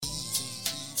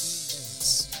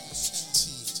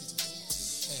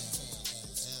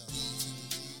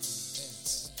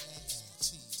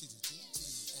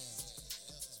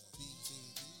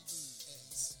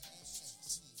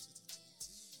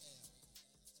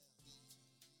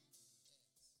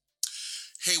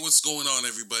Hey, what's going on,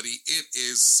 everybody? It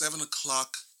is 7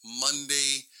 o'clock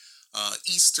Monday,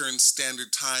 Eastern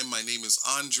Standard Time. My name is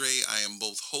Andre. I am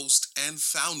both host and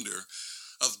founder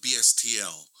of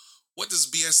BSTL. What does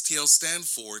BSTL stand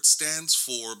for? It stands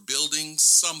for Building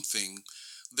Something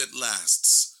That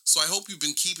Lasts. So I hope you've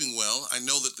been keeping well. I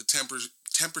know that the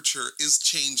temperature is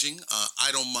changing.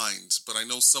 I don't mind, but I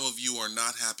know some of you are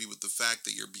not happy with the fact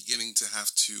that you're beginning to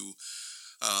have to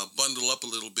bundle up a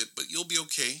little bit, but you'll be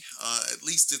okay. At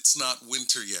least it's not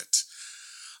winter yet.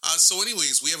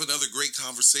 Anyways, we have another great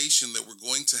conversation that we're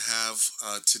going to have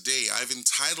today. I've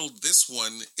entitled this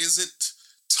one, Is It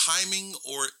Timing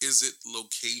or Is It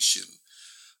Location?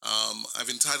 I've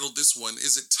entitled this one,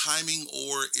 Is It Timing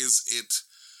or Is It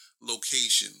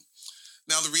Location?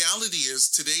 Now, the reality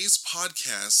is today's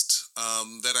podcast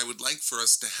that I would like for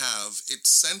us to have, it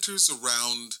centers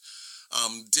around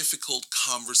difficult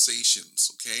conversations,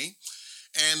 okay?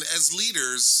 And as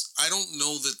leaders, I don't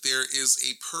know that there is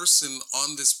a person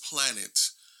on this planet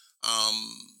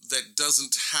that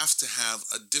doesn't have to have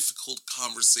a difficult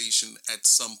conversation at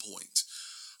some point.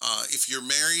 If you're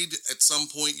married, at some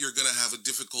point you're going to have a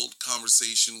difficult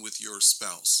conversation with your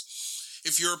spouse.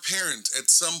 If you're a parent, at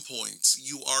some point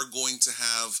you are going to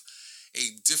have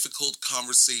a difficult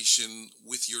conversation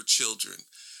with your children.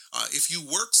 If you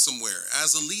work somewhere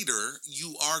as a leader,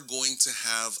 you are going to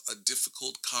have a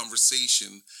difficult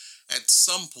conversation at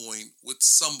some point with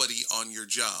somebody on your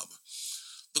job.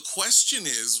 The question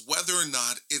is whether or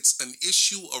not it's an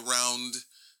issue around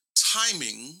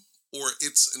timing or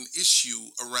it's an issue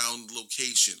around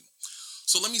location.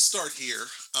 So let me start here.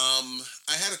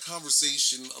 I had a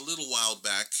conversation a little while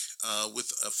back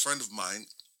with a friend of mine,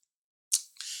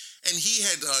 and he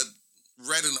had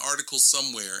read an article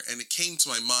somewhere, and it came to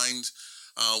my mind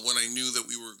when I knew that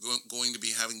we were going to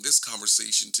be having this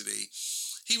conversation today.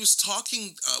 He was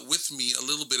talking with me a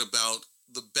little bit about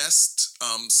the best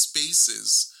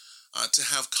spaces to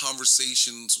have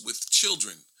conversations with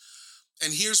children.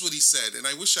 And here's what he said, and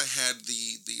I wish I had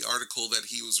the article that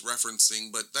he was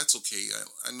referencing, but that's okay.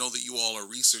 I know that you all are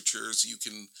researchers. You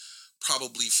can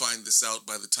probably find this out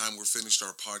by the time we're finished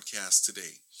our podcast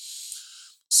today.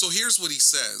 So here's what he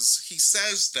says. He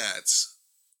says that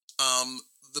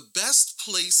the best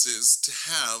places to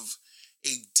have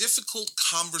a difficult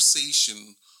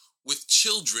conversation with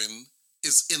children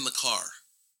is in the car.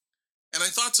 And I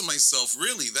thought to myself,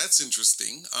 really, that's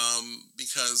interesting,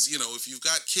 because, if you've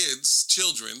got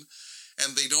children,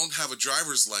 and they don't have a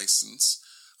driver's license,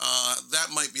 that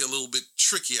might be a little bit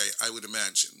tricky, I would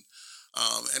imagine.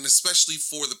 And especially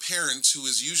for the parent, who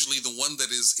is usually the one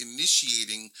that is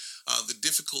initiating the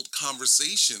difficult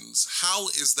conversations. How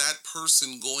is that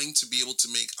person going to be able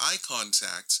to make eye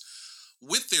contact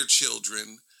with their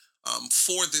children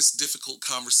for this difficult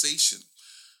conversation?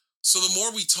 So the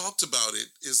more we talked about it,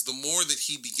 is the more that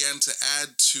he began to add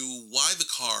to why the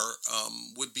car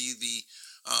would be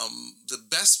the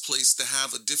best place to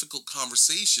have a difficult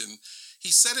conversation. He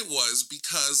said it was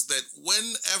because that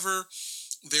whenever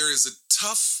there is a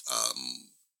tough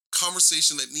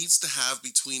conversation that needs to have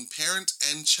between parent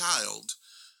and child,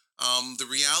 the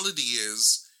reality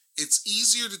is it's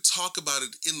easier to talk about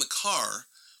it in the car,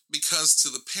 because to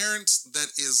the parent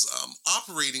that is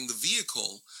operating the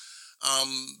vehicle,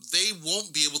 they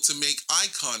won't be able to make eye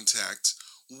contact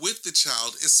with the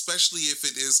child, especially if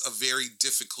it is a very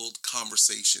difficult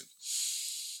conversation.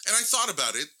 And I thought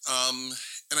about it,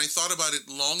 and I thought about it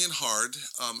long and hard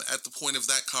at the point of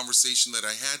that conversation that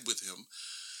I had with him.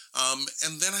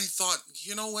 And then I thought,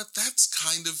 you know what, that's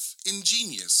kind of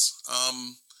ingenious.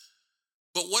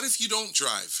 But what if you don't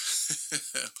drive?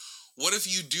 What if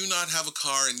you do not have a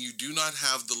car and you do not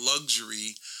have the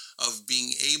luxury of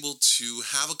being able to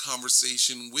have a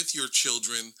conversation with your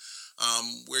children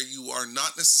where you are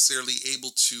not necessarily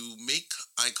able to make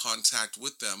eye contact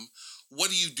with them? What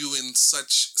do you do in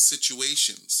such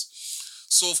situations?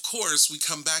 So, of course, we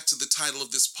come back to the title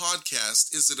of this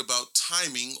podcast. Is it about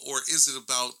timing or is it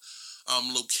about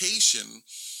location?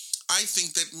 I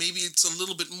think that maybe it's a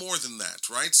little bit more than that,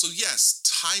 right? So, yes,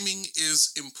 timing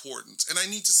is important. And I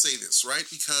need to say this, right?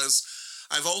 Because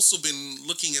I've also been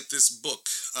looking at this book.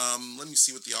 Let me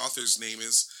see what the author's name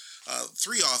is.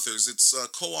 3 authors. It's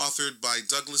co-authored by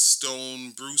Douglas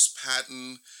Stone, Bruce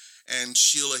Patton, and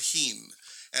Sheila Heen.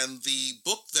 And the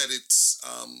book that it's,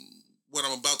 what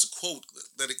I'm about to quote,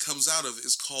 that it comes out of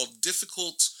is called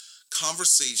Difficult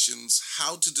Conversations,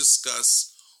 How to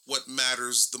Discuss What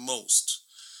Matters the Most.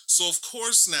 So, of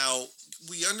course, now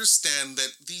we understand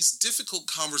that these difficult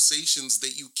conversations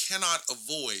that you cannot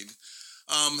avoid,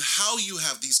 how you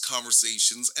have these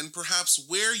conversations, and perhaps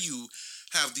where you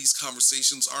have these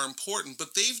conversations are important,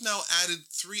 but they've now added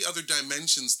three other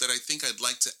dimensions that I think I'd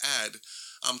like to add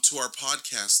to our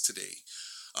podcast today.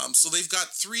 So they've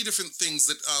got three different things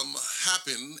that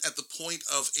happen at the point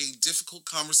of a difficult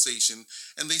conversation,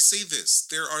 and they say this.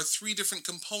 There are three different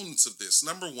components of this.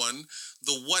 Number one,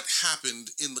 the what happened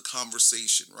in the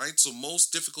conversation, right? So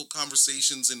most difficult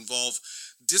conversations involve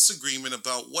disagreement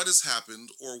about what has happened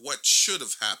or what should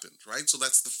have happened, right? So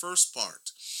that's the first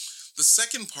part. The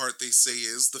second part, they say,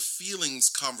 is the feelings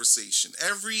conversation.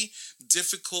 Every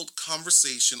difficult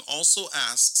conversation also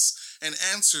asks and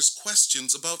answers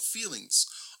questions about feelings.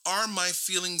 Are my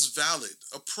feelings valid,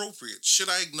 appropriate? Should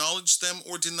I acknowledge them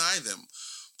or deny them?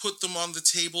 Put them on the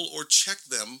table or check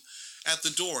them at the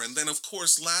door? And then, of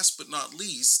course, last but not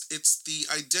least, it's the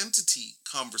identity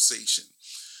conversation.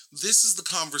 This is the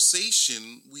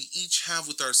conversation we each have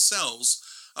with ourselves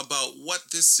about what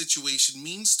this situation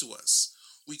means to us.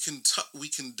 We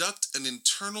conduct an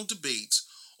internal debate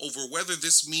over whether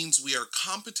this means we are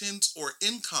competent or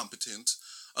incompetent,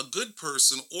 a good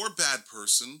person or bad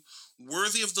person,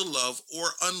 worthy of the love or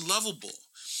unlovable.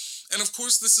 And of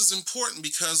course, this is important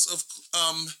because of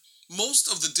most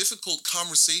of the difficult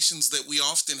conversations that we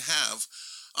often have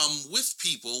with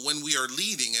people when we are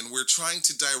leading and we're trying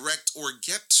to direct or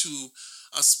get to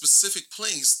a specific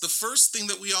place. The first thing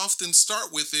that we often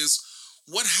start with is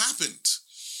what happened.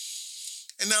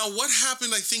 And now what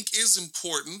happened, I think, is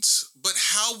important, but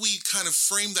how we kind of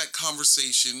frame that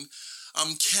conversation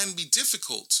can be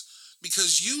difficult,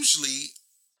 because usually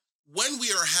when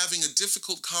we are having a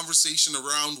difficult conversation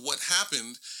around what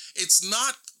happened, it's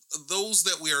not those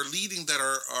that we are leading that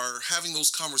are having those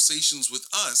conversations with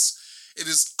us. It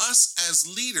is us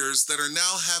as leaders that are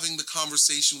now having the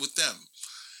conversation with them.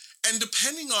 And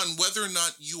depending on whether or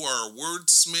not you are a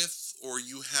wordsmith, or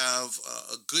you have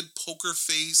a good poker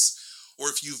face, or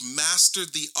if you've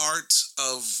mastered the art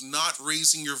of not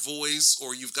raising your voice,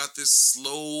 or you've got this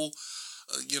slow,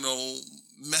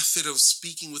 method of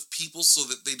speaking with people so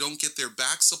that they don't get their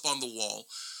backs up on the wall.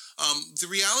 The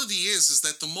reality is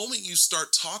that the moment you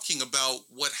start talking about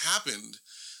what happened,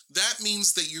 that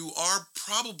means that you are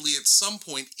probably at some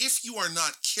point, if you are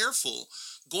not careful,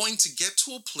 going to get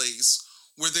to a place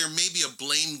where there may be a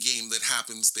blame game that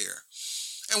happens there.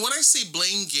 And when I say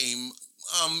blame game,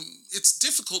 it's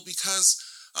difficult because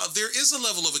there is a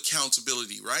level of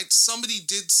accountability, right? Somebody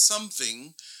did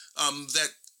something that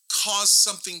caused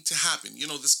something to happen,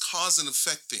 this cause and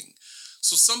effect thing.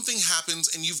 So something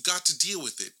happens and you've got to deal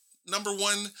with it. Number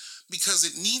one, because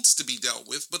it needs to be dealt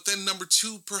with, but then number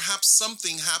two, perhaps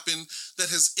something happened that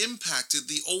has impacted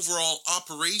the overall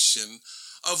operation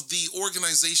of the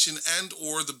organization and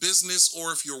or the business,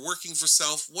 or if you're working for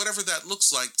self, whatever that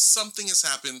looks like, something has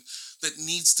happened that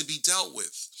needs to be dealt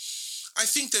with. I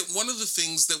think that one of the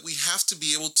things that we have to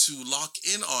be able to lock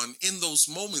in on in those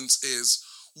moments is,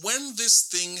 when this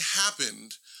thing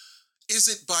happened, is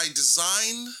it by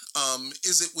design?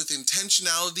 Is it with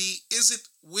intentionality? Is it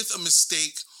with a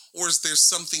mistake? Or is there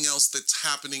something else that's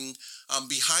happening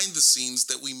behind the scenes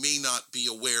that we may not be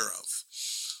aware of?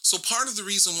 So part of the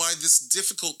reason why this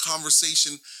difficult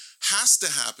conversation has to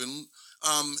happen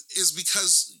is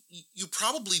because you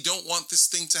probably don't want this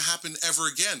thing to happen ever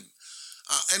again.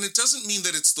 And it doesn't mean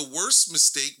that it's the worst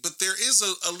mistake, but there is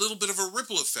a little bit of a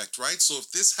ripple effect, right? So if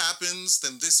this happens,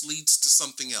 then this leads to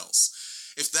something else.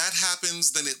 If that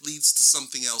happens, then it leads to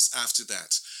something else after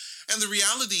that. And the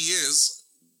reality is,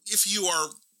 if you are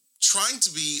trying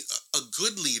to be a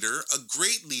good leader, a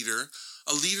great leader,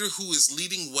 a leader who is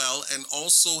leading well and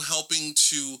also helping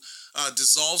to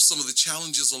dissolve some of the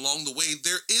challenges along the way,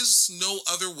 there is no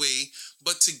other way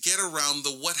but to get around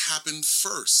the what happened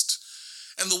first.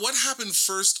 And the what happened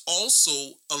first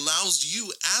also allows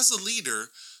you as a leader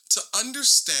to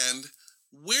understand,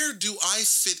 where do I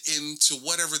fit into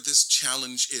whatever this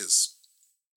challenge is?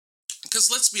 Because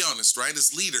let's be honest, right?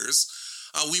 As leaders,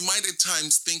 we might at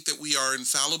times think that we are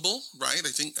infallible, right?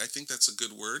 I think that's a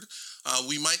good word.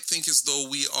 We might think as though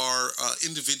we are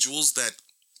individuals that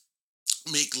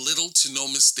make little to no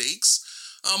mistakes.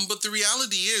 But the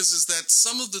reality is that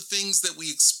some of the things that we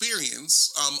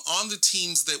experience on the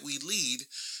teams that we lead,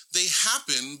 they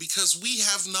happen because we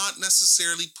have not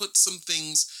necessarily put some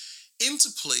things into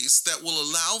place that will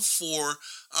allow for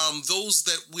those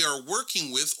that we are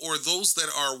working with, or those that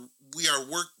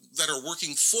are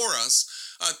working for us,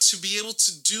 to be able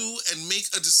to do and make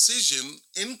a decision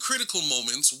in critical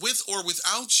moments, with or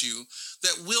without you,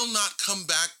 that will not come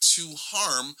back to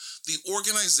harm the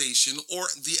organization or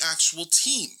the actual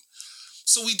team.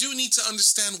 So we do need to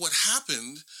understand what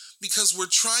happened, because we're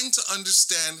trying to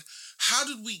understand, how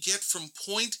did we get from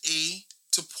point A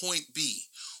to point B?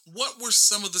 What were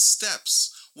some of the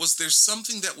steps? Was there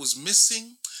something that was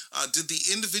missing? Did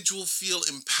the individual feel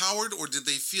empowered, or did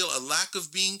they feel a lack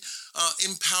of being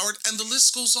empowered? And the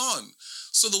list goes on.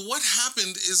 So the what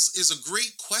happened is a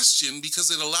great question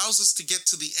because it allows us to get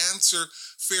to the answer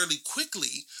fairly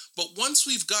quickly. But once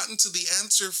we've gotten to the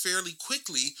answer fairly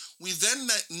quickly, we then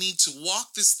need to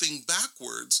walk this thing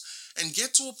backwards and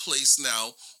get to a place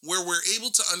now where we're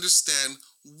able to understand,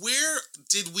 where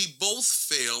did we both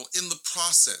fail in the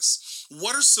process?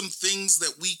 What are some things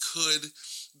that we could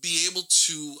be able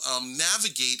to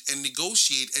navigate and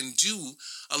negotiate and do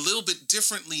a little bit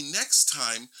differently next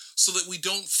time so that we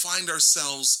don't find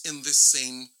ourselves in this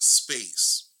same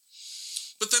space?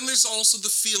 But then there's also the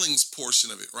feelings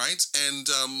portion of it, right? And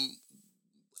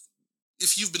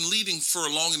if you've been leading for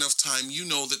a long enough time, you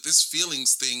know that this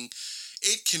feelings thing,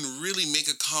 it can really make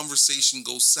a conversation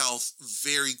go south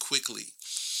very quickly.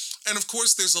 And of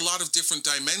course, there's a lot of different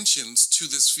dimensions to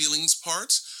this feelings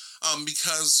part,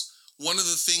 because one of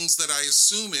the things that I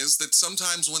assume is that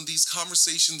sometimes when these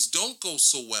conversations don't go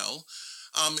so well,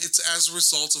 it's as a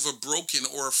result of a broken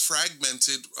or a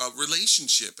fragmented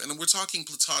relationship. And we're talking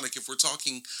platonic if we're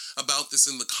talking about this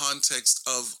in the context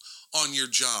of on your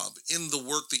job, in the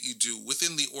work that you do,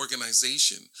 within the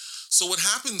organization. So what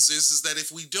happens is that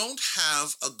if we don't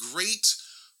have a great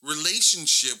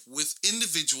relationship with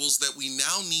individuals that we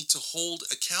now need to hold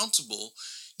accountable,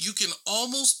 you can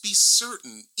almost be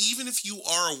certain, even if you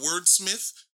are a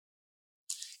wordsmith,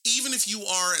 even if you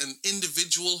are an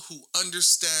individual who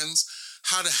understands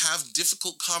how to have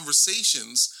difficult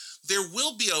conversations, there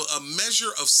will be a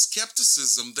measure of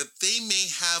skepticism that they may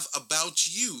have about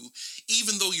you,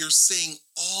 even though you're saying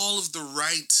all of the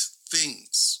right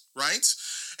things, right?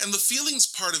 And the feelings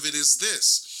part of it is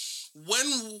this.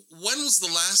 When was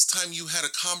the last time you had a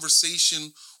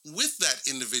conversation with that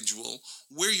individual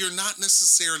where you're not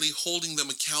necessarily holding them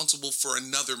accountable for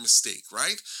another mistake,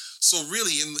 right? So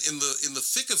really in the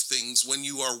thick of things, when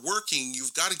you are working,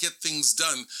 you've got to get things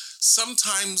done.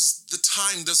 Sometimes the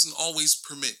time doesn't always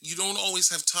permit. You don't always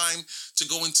have time to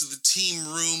go into the team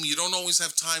room. You don't always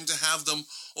have time to have them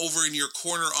over in your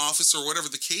corner office or whatever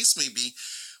the case may be.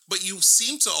 But you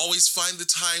seem to always find the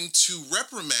time to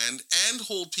reprimand and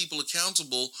hold people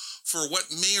accountable for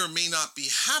what may or may not be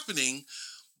happening.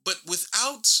 But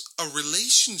without a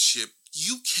relationship,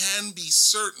 you can be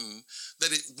certain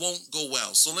that it won't go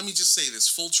well. So let me just say this,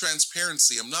 full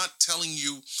transparency. I'm not telling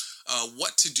you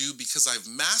what to do because I've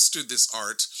mastered this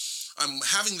art. I'm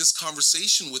having this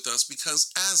conversation with us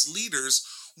because as leaders,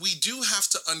 we do have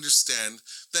to understand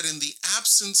that in the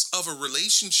absence of a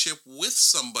relationship with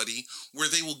somebody where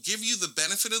they will give you the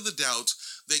benefit of the doubt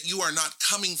that you are not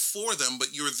coming for them,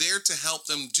 but you're there to help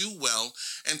them do well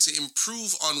and to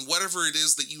improve on whatever it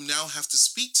is that you now have to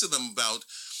speak to them about,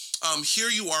 here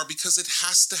you are because it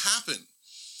has to happen.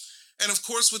 And of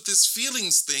course, with this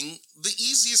feelings thing, the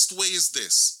easiest way is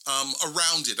this,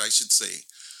 around it, I should say.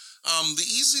 The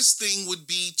easiest thing would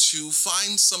be to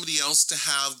find somebody else to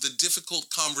have the difficult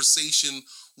conversation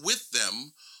with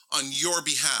them on your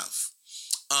behalf.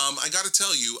 I got to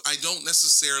tell you, I don't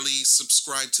necessarily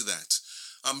subscribe to that,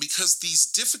 because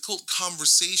these difficult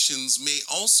conversations may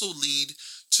also lead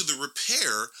to the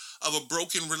repair of a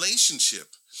broken relationship.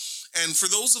 And for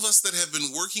those of us that have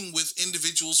been working with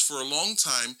individuals for a long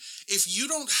time, if you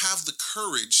don't have the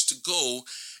courage to go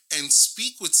and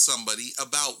speak with somebody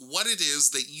about what it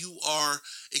is that you are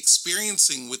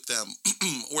experiencing with them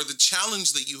or the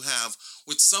challenge that you have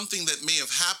with something that may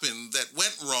have happened that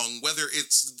went wrong, whether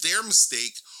it's their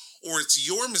mistake or it's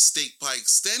your mistake by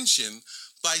extension,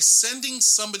 by sending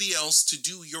somebody else to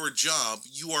do your job,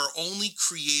 you are only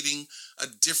creating a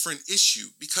different issue.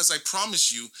 Because I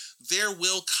promise you, there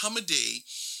will come a day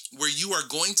where you are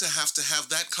going to have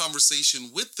that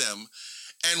conversation with them.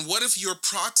 And what if your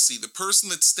proxy, the person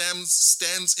that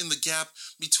stands in the gap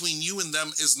between you and them,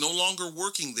 is no longer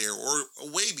working there or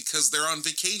away because they're on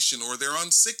vacation or they're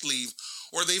on sick leave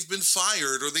or they've been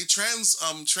fired or they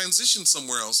transition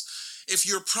somewhere else? If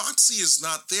your proxy is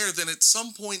not there, then at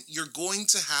some point you're going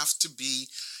to have to be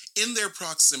in their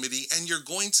proximity and you're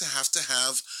going to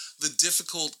have the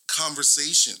difficult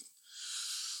conversation.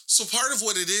 So part of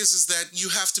what it is that you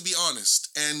have to be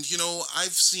honest. And,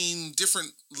 I've seen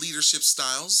different leadership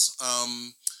styles.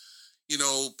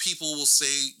 People will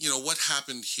say, what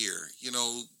happened here?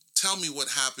 Tell me what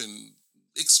happened.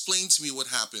 Explain to me what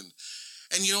happened.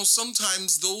 And,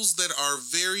 sometimes those that are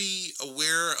very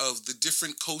aware of the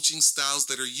different coaching styles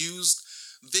that are used,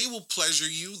 they will pleasure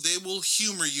you. They will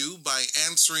humor you by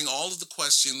answering all of the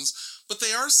questions, but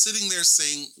they are sitting there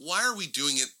saying, why are we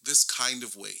doing it this kind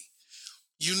of way?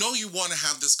 You want to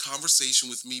have this conversation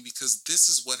with me because this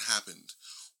is what happened.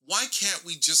 Why can't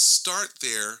we just start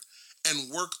there and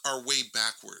work our way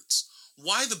backwards?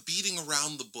 Why the beating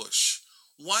around the bush?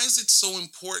 Why is it so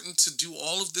important to do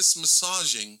all of this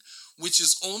massaging, which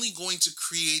is only going to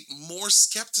create more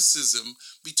skepticism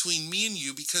between me and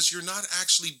you because you're not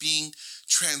actually being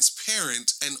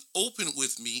transparent and open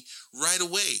with me right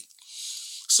away?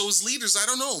 So, as leaders, I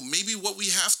don't know, maybe what we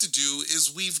have to do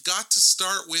is we've got to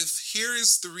start with here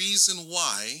is the reason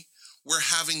why we're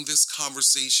having this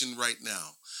conversation right now.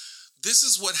 This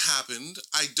is what happened.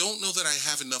 I don't know that I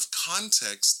have enough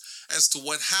context as to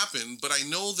what happened, but I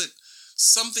know that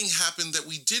something happened that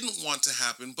we didn't want to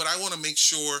happen, but I want to make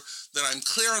sure that I'm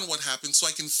clear on what happened so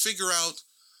I can figure out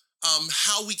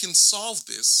how we can solve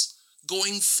this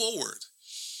going forward.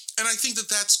 And I think that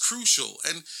that's crucial.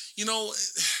 And, you know,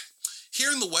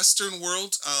 here in the Western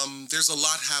world, there's a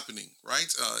lot happening,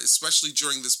 right? Especially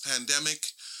during this pandemic,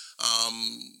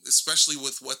 especially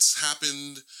with what's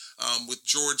happened with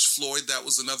George Floyd. That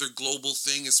was another global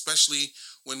thing, especially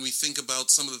when we think about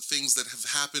some of the things that have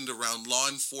happened around law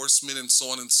enforcement and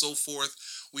so on and so forth.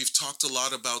 We've talked a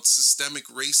lot about systemic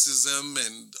racism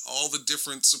and all the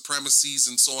different supremacies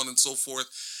and so on and so forth.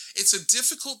 It's a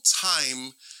difficult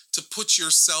time to put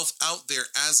yourself out there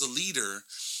as a leader,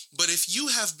 but if you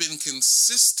have been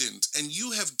consistent and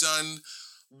you have done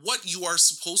what you are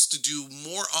supposed to do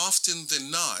more often than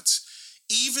not,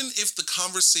 even if the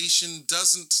conversation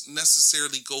doesn't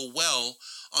necessarily go well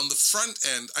on the front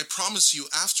end, I promise you,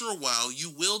 after a while, you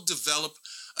will develop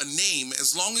a name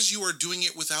as long as you are doing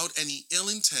it without any ill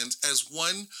intent as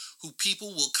one who people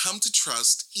will come to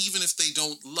trust even if they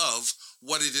don't love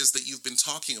what it is that you've been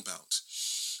talking about.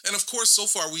 And of course, so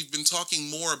far we've been talking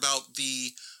more about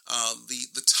the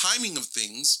timing of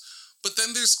things, but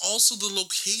then there's also the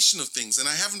location of things. And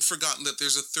I haven't forgotten that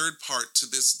there's a third part to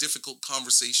this difficult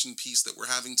conversation piece that we're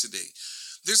having today.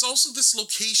 There's also this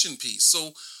location piece.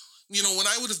 So, you know, when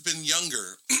I would have been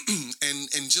younger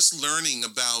and just learning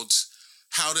about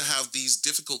how to have these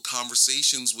difficult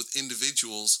conversations with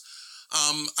individuals,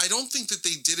 I don't think that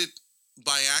they did it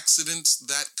by accident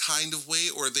that kind of way,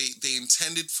 or they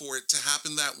intended for it to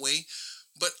happen that way.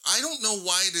 But I don't know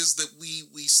why it is that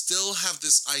we still have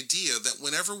this idea that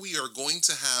whenever we are going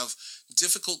to have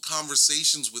difficult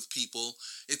conversations with people,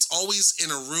 it's always in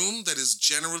a room that is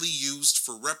generally used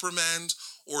for reprimand,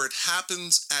 or it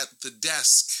happens at the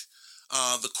desk,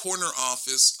 the corner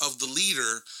office of the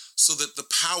leader, so that the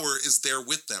power is there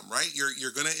with them, right?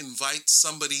 You're going to invite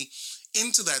somebody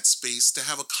into that space to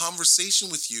have a conversation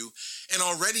with you, and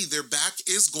already their back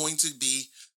is going to be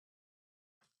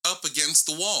up against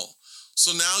the wall.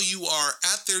 So now you are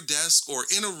at their desk or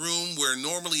in a room where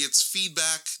normally it's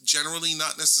feedback, generally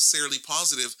not necessarily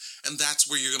positive, and that's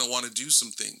where you're going to want to do some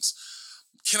things.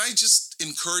 Can I just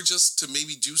encourage us to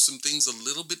maybe do some things a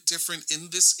little bit different in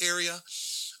this area?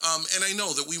 And I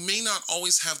know that we may not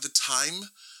always have the time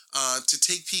to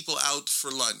take people out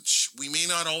for lunch. We may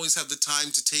not always have the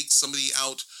time to take somebody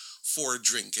out for a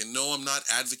drink. And no, I'm not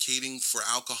advocating for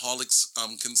alcoholics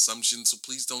consumption, so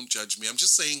please don't judge me. I'm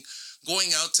just saying going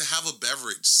out to have a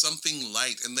beverage, something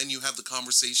light, and then you have the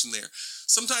conversation there.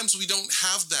 Sometimes we don't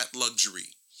have that luxury.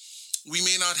 We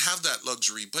may not have that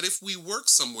luxury, but if we work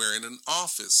somewhere in an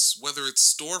office, whether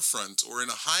it's storefront or in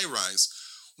a high rise,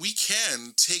 we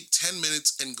can take 10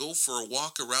 minutes and go for a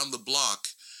walk around the block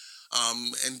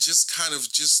and just kind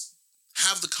of just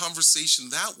have the conversation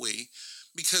that way,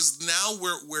 because now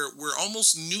we're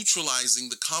almost neutralizing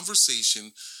the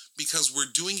conversation because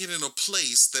we're doing it in a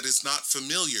place that is not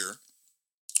familiar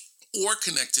or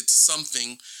connected to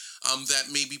something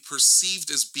that may be perceived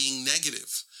as being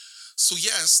negative. So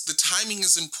yes, the timing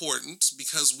is important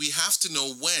because we have to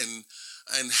know when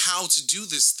and how to do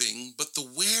this thing, but the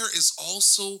where is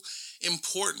also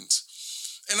important.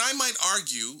 And I might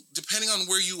argue, depending on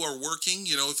where you are working,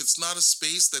 you know, if it's not a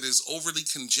space that is overly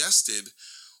congested,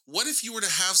 what if you were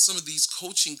to have some of these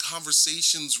coaching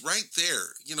conversations right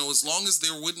there? You know, as long as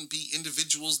there wouldn't be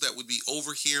individuals that would be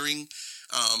overhearing,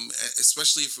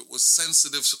 especially if it was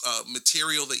sensitive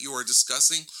material that you are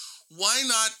discussing, why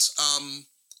not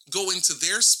go into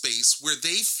their space where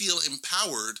they feel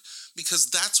empowered, because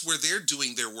that's where they're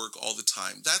doing their work all the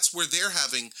time. That's where they're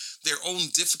having their own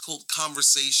difficult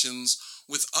conversations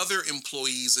with other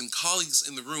employees and colleagues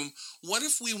in the room. What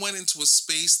if we went into a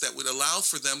space that would allow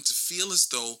for them to feel as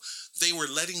though they were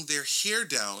letting their hair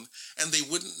down and they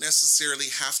wouldn't necessarily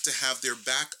have to have their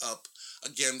back up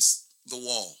against the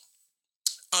wall?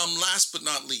 Last but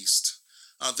not least,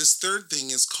 this third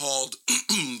thing is called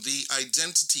the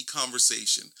identity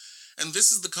conversation. And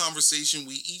this is the conversation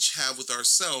we each have with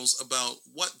ourselves about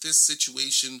what this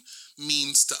situation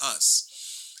means to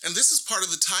us. And this is part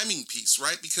of the timing piece,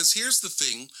 right? Because here's the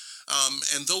thing,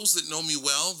 and those that know me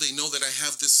well, they know that I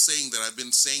have this saying that I've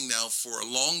been saying now for a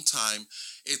long time.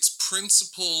 It's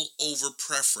principle over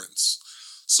preference.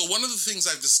 So one of the things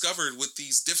I've discovered with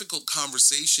these difficult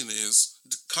conversations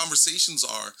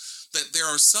are that there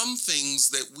are some things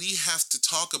that we have to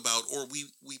talk about, or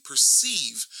we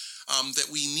perceive that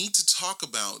we need to talk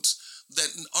about, that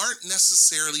aren't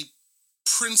necessarily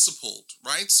principled,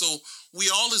 right? So we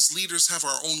all as leaders have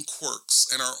our own quirks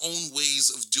and our own ways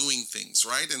of doing things,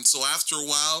 right? And so after a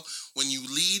while, when you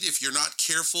lead, if you're not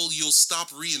careful, you'll stop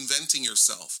reinventing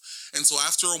yourself. And so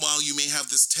after a while, you may have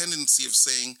this tendency of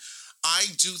saying, I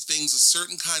do things a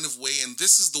certain kind of way, and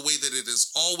this is the way that it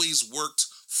has always worked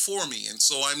for me. And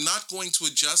so I'm not going to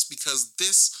adjust because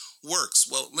this works.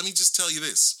 Well, let me just tell you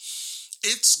this.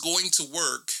 It's going to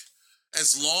work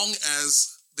as long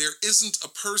as there isn't a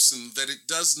person that it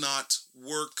does not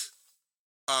work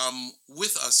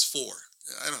with us for.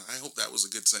 I hope that was a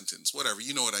good sentence. Whatever,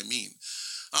 you know what I mean.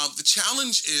 The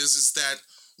challenge is that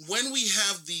when we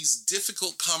have these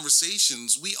difficult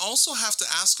conversations, we also have to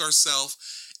ask ourselves,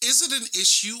 is it an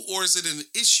issue, or is it an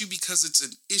issue because it's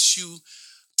an issue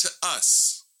to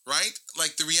us, right?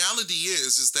 Like the reality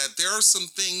is that there are some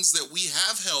things that we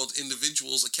have held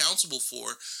individuals accountable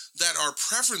for that are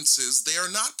preferences. They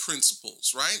are not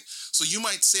principles, right? So you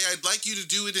might say, I'd like you to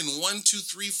do it in 1, 2,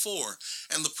 3, 4.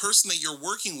 And the person that you're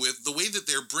working with, the way that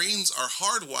their brains are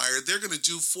hardwired, they're going to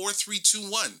do 4, 3, 2,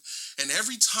 1. And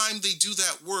every time they do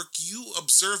that work, you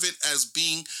observe it as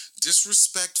being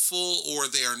disrespectful, or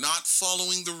they are not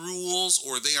following the rules,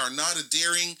 or they are not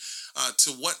adhering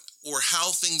to what or how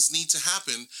things need to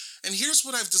happen. And here's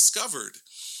what I've discovered.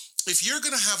 If you're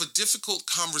going to have a difficult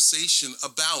conversation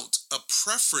about a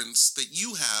preference that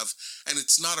you have, and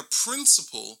it's not a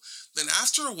principle, then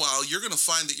after a while, you're going to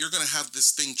find that you're going to have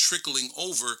this thing trickling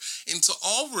over into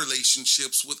all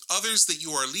relationships with others that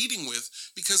you are leading with,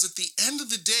 because at the end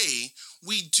of the day,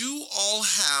 we do all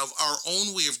have our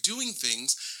own way of doing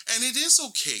things, and it is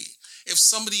okay if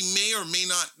somebody may or may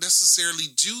not necessarily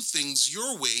do things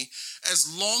your way, as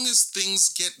long as things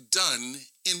get done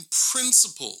in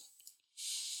principle.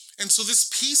 And so this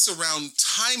piece around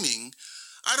timing,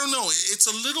 I don't know, it's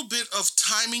a little bit of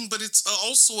timing, but it's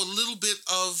also a little bit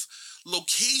of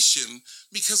location,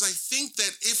 because I think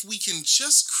that if we can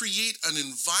just create an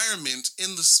environment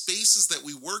in the spaces that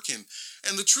we work in,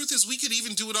 and the truth is we could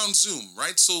even do it on Zoom,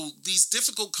 right? So these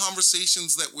difficult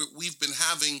conversations that we've been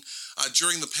having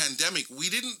during the pandemic, we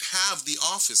didn't have the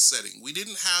office setting. We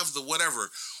didn't have the whatever.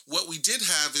 What we did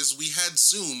have is we had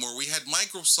Zoom, or we had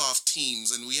Microsoft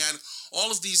Teams, and we had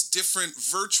all of these different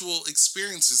virtual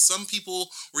experiences. Some people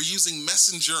were using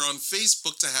Messenger on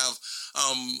Facebook to have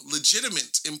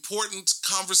legitimate, important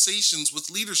conversations with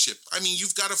leadership. I mean,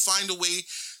 you've got to find a way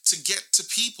to get to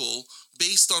people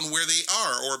based on where they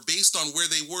are, or based on where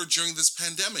they were during this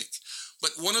pandemic.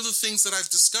 But one of the things that I've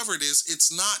discovered is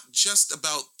it's not just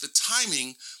about the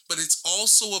timing, but it's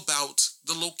also about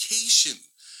the location.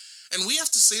 And we have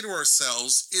to say to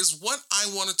ourselves, is what I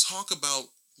want to talk about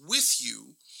with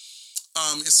you,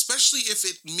 especially if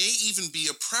it may even be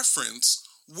a preference,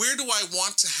 where do I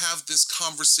want to have this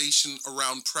conversation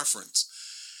around preference?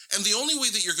 And the only way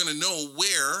that you're going to know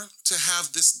where to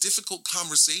have this difficult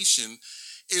conversation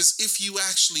is if you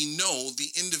actually know the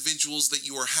individuals that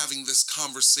you are having this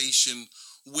conversation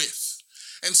with.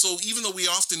 And so even though we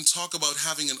often talk about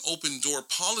having an open door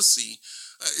policy,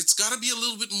 it's got to be a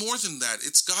little bit more than that.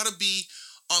 It's got to be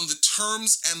on the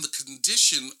terms and the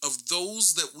condition of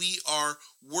those that we are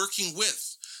working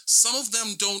with. Some of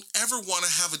them don't ever want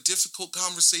to have a difficult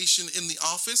conversation in the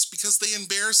office because they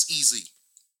embarrass easy.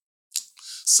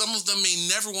 Some of them may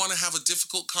never want to have a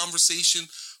difficult conversation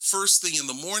first thing in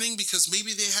the morning because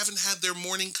maybe they haven't had their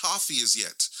morning coffee as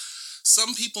yet.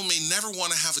 Some people may never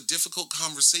want to have a difficult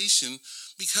conversation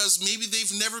because maybe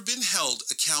they've never been held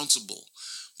accountable.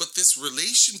 But this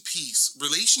relationship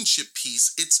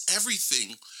piece, it's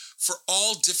everything for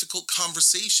all difficult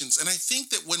conversations. And I think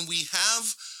that when we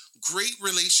have great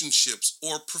relationships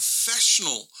or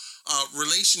professional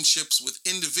relationships with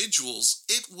individuals,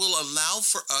 it will allow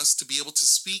for us to be able to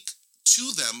speak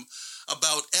to them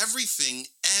about everything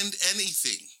and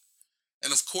anything.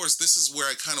 And of course, this is where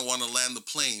I kind of want to land the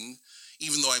plane,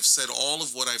 even though I've said all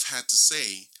of what I've had to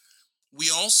say. We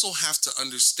also have to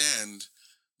understand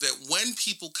that when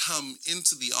people come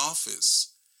into the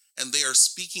office and they are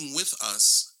speaking with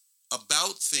us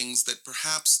about things that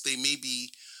perhaps they may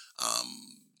be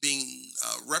being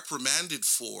reprimanded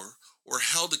for or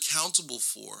held accountable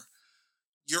for,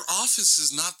 your office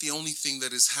is not the only thing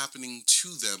that is happening to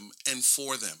them and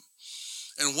for them.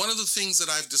 And one of the things that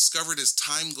I've discovered as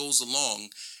time goes along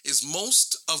is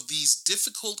most of these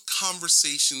difficult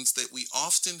conversations that we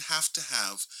often have to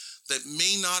have that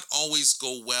may not always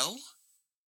go well,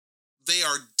 they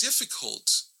are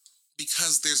difficult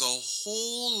because there's a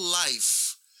whole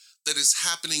life that is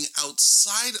happening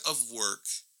outside of work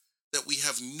that we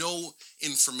have no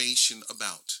information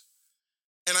about.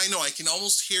 And I know I can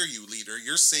almost hear you, leader.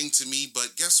 You're saying to me,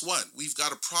 but guess what? We've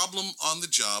got a problem on the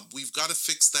job. We've got to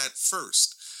fix that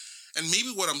first. And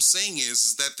maybe what I'm saying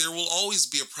is that there will always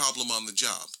be a problem on the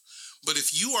job. But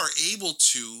if you are able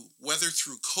to, whether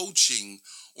through coaching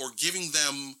or giving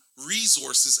them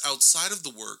resources outside of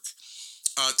the work,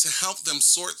 to help them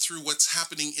sort through what's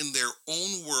happening in their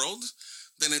own world,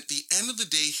 then at the end of the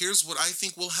day, here's what I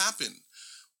think will happen.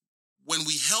 When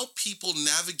we help people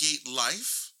navigate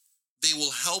life, they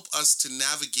will help us to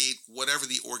navigate whatever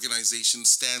the organization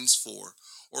stands for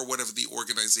or whatever the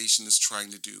organization is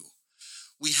trying to do.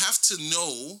 We have to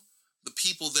know the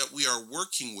people that we are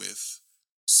working with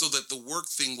so that the work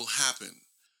thing will happen.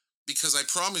 Because I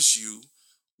promise you,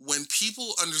 when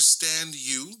people understand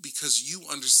you because you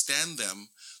understand them,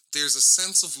 there's a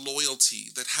sense of loyalty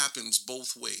that happens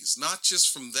both ways, not just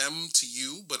from them to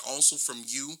you, but also from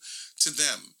you to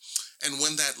them. And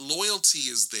when that loyalty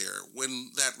is there,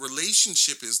 when that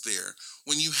relationship is there,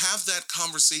 when you have that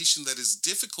conversation that is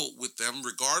difficult with them,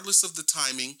 regardless of the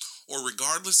timing or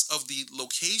regardless of the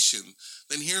location,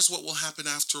 then here's what will happen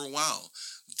after a while.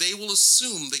 They will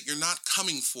assume that you're not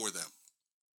coming for them.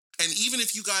 And even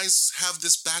if you guys have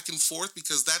this back and forth,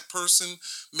 because that person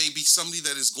may be somebody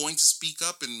that is going to speak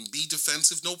up and be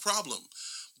defensive, no problem.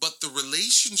 But the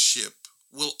relationship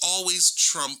will always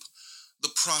trump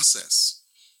the process.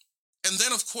 And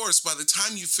then, of course, by the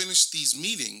time you finish these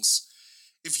meetings,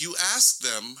 if you ask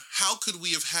them, how could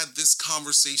we have had this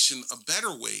conversation a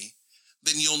better way,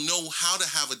 then you'll know how to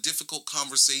have a difficult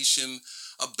conversation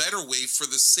a better way for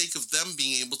the sake of them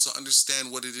being able to understand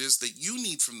what it is that you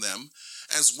need from them,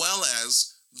 as well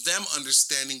as them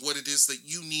understanding what it is that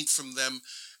you need from them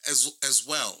as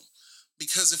well.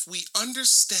 Because if we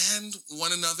understand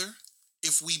one another,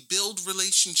 if we build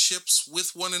relationships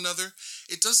with one another,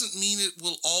 it doesn't mean it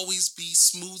will always be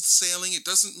smooth sailing. It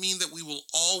doesn't mean that we will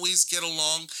always get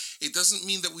along. It doesn't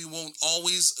mean that we won't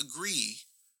always agree.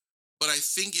 But I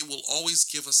think it will always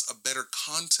give us a better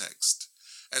context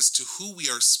as to who we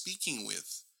are speaking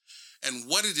with and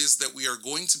what it is that we are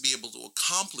going to be able to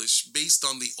accomplish based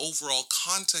on the overall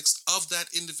context of that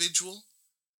individual.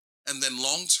 And then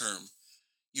long term,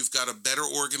 you've got a better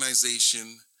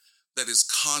organization that is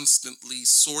constantly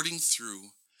sorting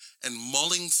through and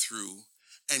mulling through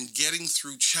and getting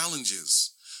through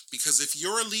challenges. Because if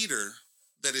you're a leader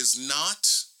that is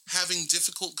not having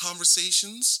difficult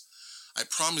conversations, I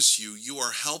promise you, you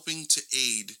are helping to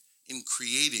aid in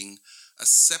creating a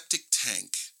septic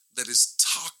tank that is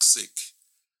toxic,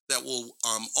 that will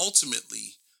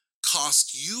ultimately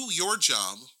cost you your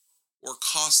job or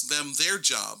cost them their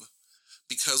job,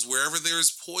 because wherever there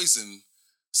is poison,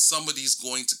 somebody's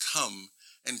going to come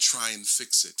and try and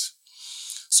fix it.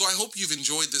 So I hope you've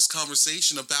enjoyed this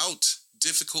conversation about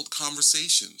difficult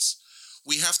conversations.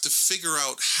 We have to figure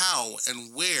out how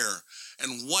and where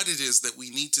and what it is that we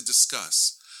need to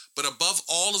discuss. But above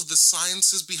all of the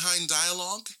sciences behind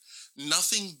dialogue,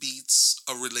 nothing beats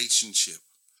a relationship.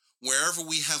 Wherever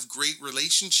we have great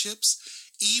relationships,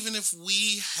 even if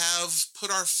we have put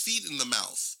our feet in the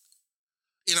mouth,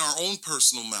 in our own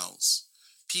personal mouths,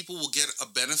 people will get a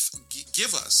benefit,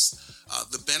 give us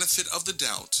the benefit of the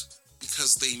doubt,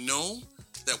 because they know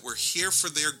that we're here for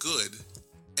their good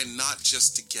and not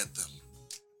just to get them.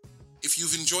 If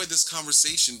you've enjoyed this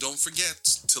conversation, don't forget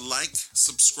to like,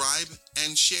 subscribe,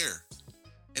 and share.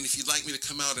 And if you'd like me to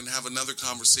come out and have another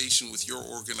conversation with your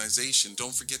organization,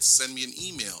 don't forget to send me an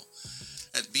email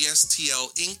at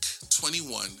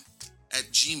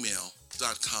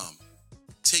bstlinc21@gmail.com.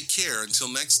 Take care until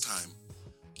next time.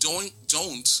 Don't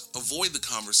avoid the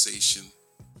conversation,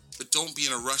 but don't be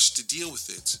in a rush to deal with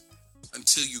it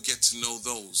until you get to know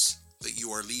those that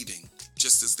you are leading,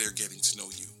 just as they're getting to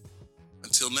know you.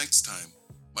 Until next time,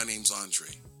 my name's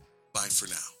Andre. Bye for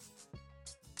now.